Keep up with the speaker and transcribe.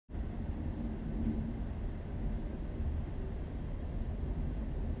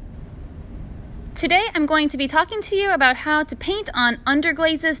Today I'm going to be talking to you about how to paint on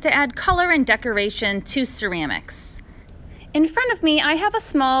underglazes to add color and decoration to ceramics. In front of me I have a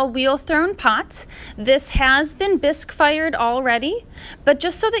small wheel thrown pot. This has been bisque fired already, but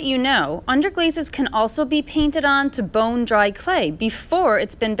just so that you know, underglazes can also be painted on to bone dry clay before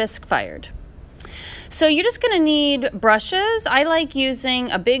it's been bisque fired. So you're just going to need brushes. I like using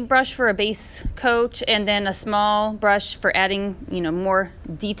a big brush for a base coat and then a small brush for adding, more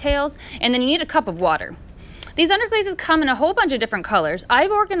details. And then you need a cup of water. These underglazes come in a whole bunch of different colors.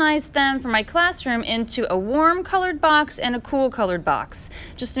 I've organized them for my classroom into a warm colored box and a cool colored box,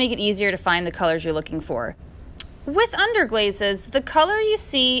 just to make it easier to find the colors you're looking for. With underglazes, the color you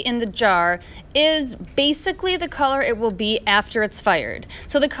see in the jar is basically the color it will be after it's fired.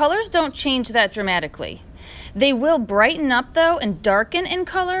 So the colors don't change that dramatically. They will brighten up though and darken in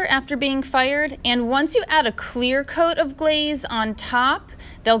color after being fired, and once you add a clear coat of glaze on top,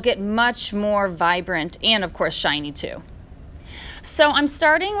 they'll get much more vibrant and of course shiny too. So I'm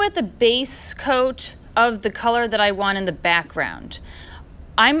starting with a base coat of the color that I want in the background.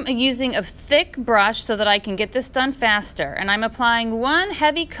 I'm using a thick brush so that I can get this done faster, and I'm applying one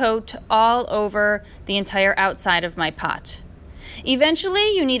heavy coat all over the entire outside of my pot.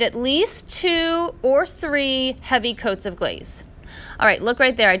 Eventually, you need at least 2 or 3 heavy coats of glaze. All right, look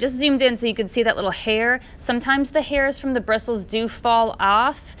right there. I just zoomed in so you can see that little hair. Sometimes the hairs from the bristles do fall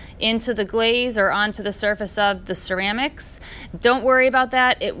off into the glaze or onto the surface of the ceramics. Don't worry about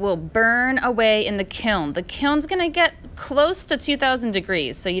that. It will burn away in the kiln. The kiln's gonna get close to 2000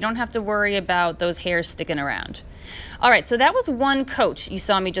 degrees, so you don't have to worry about those hairs sticking around. All right, so that was one coat you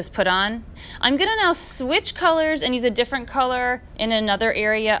saw me just put on. I'm gonna now switch colors and use a different color in another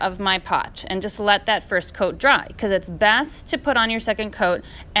area of my pot and just let that first coat dry, because it's best to put on your second coat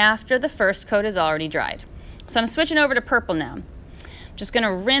after the first coat is already dried. So I'm switching over to purple now. Just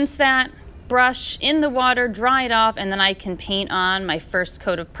gonna rinse that brush in the water, dry it off, and then I can paint on my first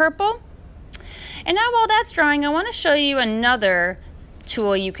coat of purple. And now while that's drying, I wanna show you another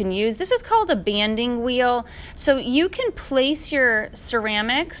tool you can use. This is called a banding wheel. So you can place your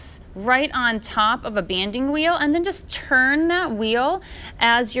ceramics right on top of a banding wheel and then just turn that wheel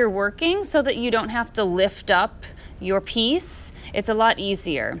as you're working so that you don't have to lift up your piece. It's a lot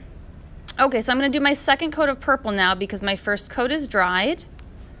easier. Okay, so I'm going to do my second coat of purple now because my first coat is dried.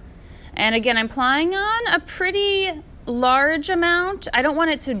 And again, I'm applying on a pretty large amount. I don't want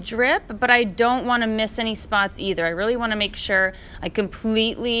it to drip, but I don't want to miss any spots either. I really want to make sure I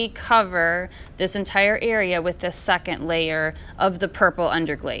completely cover this entire area with this second layer of the purple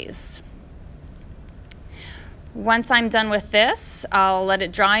underglaze. Once I'm done with this, I'll let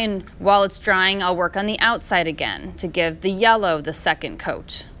it dry, and while it's drying, I'll work on the outside again to give the yellow the second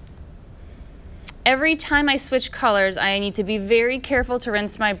coat. Every time I switch colors, I need to be very careful to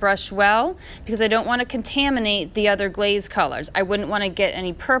rinse my brush well because I don't want to contaminate the other glaze colors. I wouldn't want to get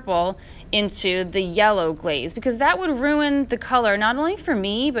any purple into the yellow glaze because that would ruin the color not only for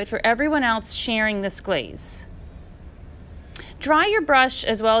me but for everyone else sharing this glaze. Dry your brush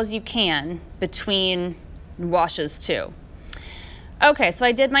as well as you can between washes too. Okay, so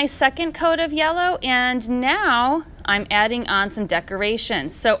I did my second coat of yellow and now I'm adding on some decoration.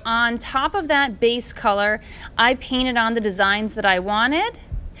 So on top of that base color, I painted on the designs that I wanted.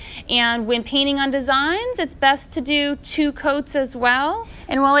 And when painting on designs, it's best to do 2 coats as well.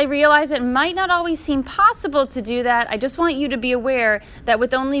 And while I realize it might not always seem possible to do that, I just want you to be aware that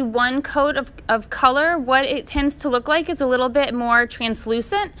with only 1 coat of color, what it tends to look like is a little bit more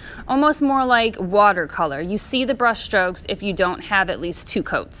translucent, almost more like watercolor. You see the brush strokes if you don't have at least 2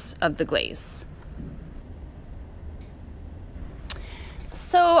 coats of the glaze.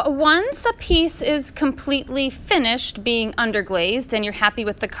 So once a piece is completely finished being underglazed and you're happy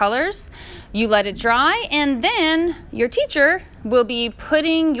with the colors, you let it dry, and then your teacher will be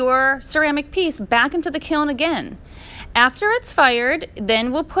putting your ceramic piece back into the kiln again. After it's fired,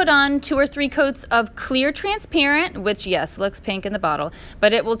 then we'll put on 2 or 3 coats of clear transparent, which yes, looks pink in the bottle,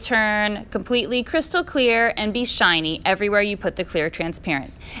 but it will turn completely crystal clear and be shiny everywhere you put the clear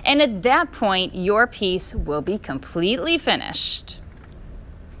transparent. And at that point, your piece will be completely finished.